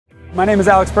My name is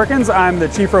Alex Perkins. I'm the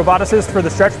Chief Roboticist for the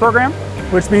Stretch program,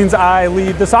 which means I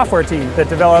lead the software team that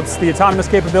develops the autonomous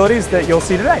capabilities that you'll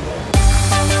see today.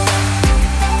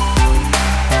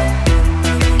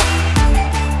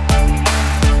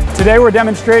 Today we're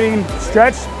demonstrating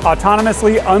Stretch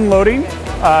autonomously unloading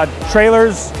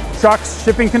trailers, trucks,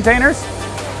 shipping containers.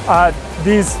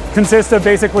 These consist of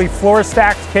basically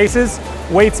floor-stacked cases,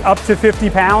 weights up to 50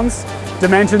 pounds,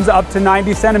 dimensions up to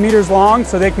 90 centimeters long,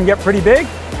 so they can get pretty big.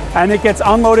 And it gets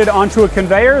unloaded onto a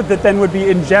conveyor that then would be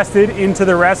ingested into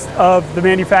the rest of the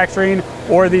manufacturing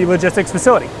or the logistics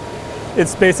facility.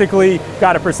 It's basically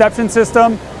got a perception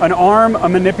system, an arm, a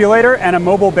manipulator, and a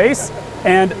mobile base,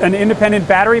 and an independent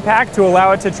battery pack to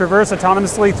allow it to traverse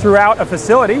autonomously throughout a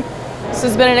facility. This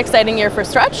has been an exciting year for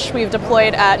Stretch. We've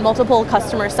deployed at multiple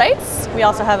customer sites. We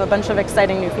also have a bunch of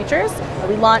exciting new features.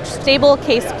 We launched stable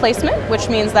case placement, which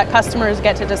means that customers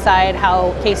get to decide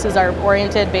how cases are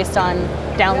oriented based on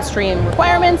downstream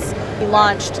requirements. We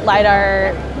launched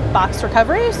LiDAR box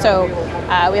recovery, so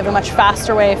we have a much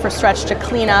faster way for Stretch to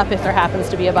clean up if there happens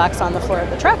to be a box on the floor of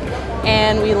the truck.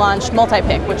 And we launched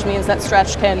multi-pick, which means that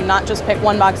Stretch can not just pick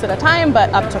one box at a time,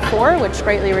 but up to 4, which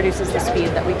greatly reduces the speed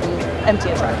that we can empty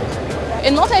a truck.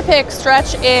 In multi-pick,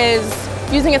 Stretch is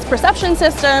using its perception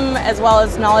system as well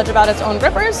as knowledge about its own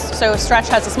grippers. So Stretch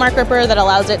has a smart gripper that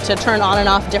allows it to turn on and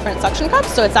off different suction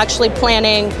cups. So it's actually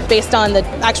planning based on the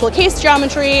actual case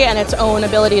geometry and its own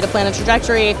ability to plan a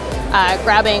trajectory,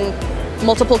 grabbing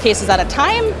multiple cases at a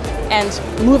time and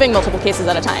moving multiple cases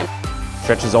at a time.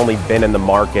 Stretch has only been in the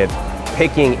market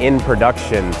picking in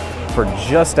production for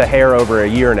just a hair over a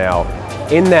year now.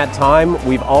 In that time,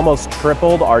 we've almost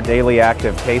tripled our daily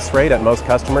active case rate at most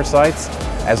customer sites,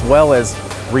 as well as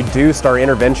reduced our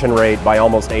intervention rate by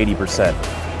almost 80%.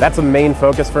 That's a main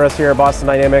focus for us here at Boston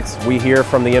Dynamics. We hear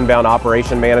from the inbound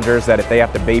operation managers that if they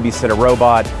have to babysit a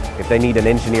robot, if they need an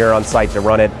engineer on site to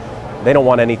run it, they don't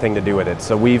want anything to do with it.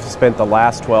 So we've spent the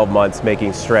last 12 months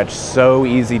making Stretch so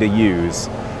easy to use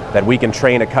that we can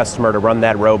train a customer to run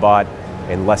that robot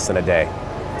in less than a day.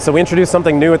 So we introduced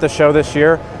something new at the show this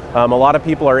year. A lot of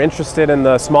people are interested in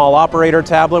the small operator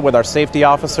tablet with our safety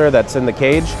officer that's in the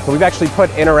cage. So we've actually put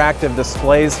interactive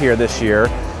displays here this year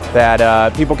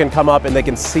that people can come up and they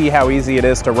can see how easy it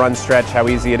is to run Stretch, how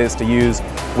easy it is to use.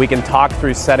 We can talk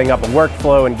through setting up a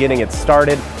workflow and getting it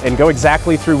started and go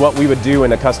exactly through what we would do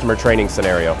in a customer training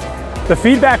scenario. The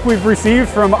feedback we've received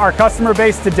from our customer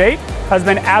base to date has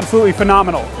been absolutely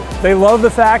phenomenal. They love the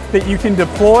fact that you can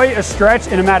deploy a Stretch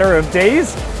in a matter of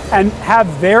days and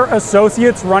have their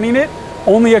associates running it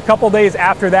only a couple days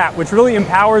after that, which really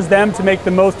empowers them to make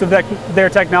the most of their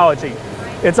technology.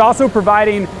 It's also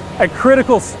providing a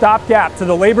critical stopgap to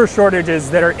the labor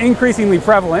shortages that are increasingly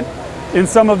prevalent in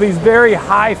some of these very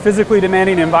high physically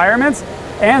demanding environments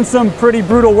and some pretty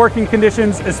brutal working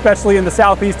conditions, especially in the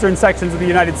southeastern sections of the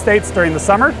United States during the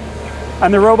summer.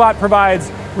 And the robot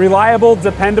provides reliable,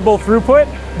 dependable throughput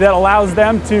that allows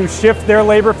them to shift their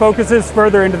labor focuses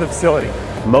further into the facility.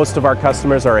 Most of our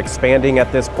customers are expanding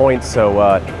at this point, so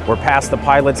we're past the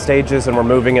pilot stages and we're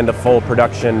moving into full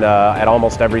production at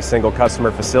almost every single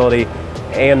customer facility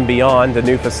and beyond to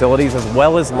new facilities, as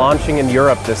well as launching in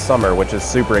Europe this summer, which is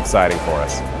super exciting for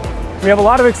us. We have a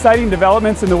lot of exciting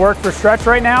developments in the work for Stretch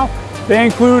right now. They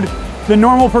include the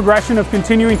normal progression of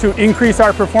continuing to increase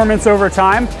our performance over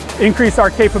time, increase our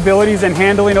capabilities and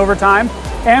handling over time,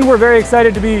 and we're very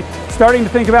excited to be starting to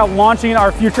think about launching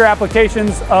our future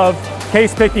applications of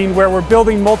case picking, where we're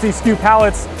building multi-SKU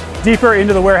pallets deeper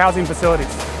into the warehousing facilities.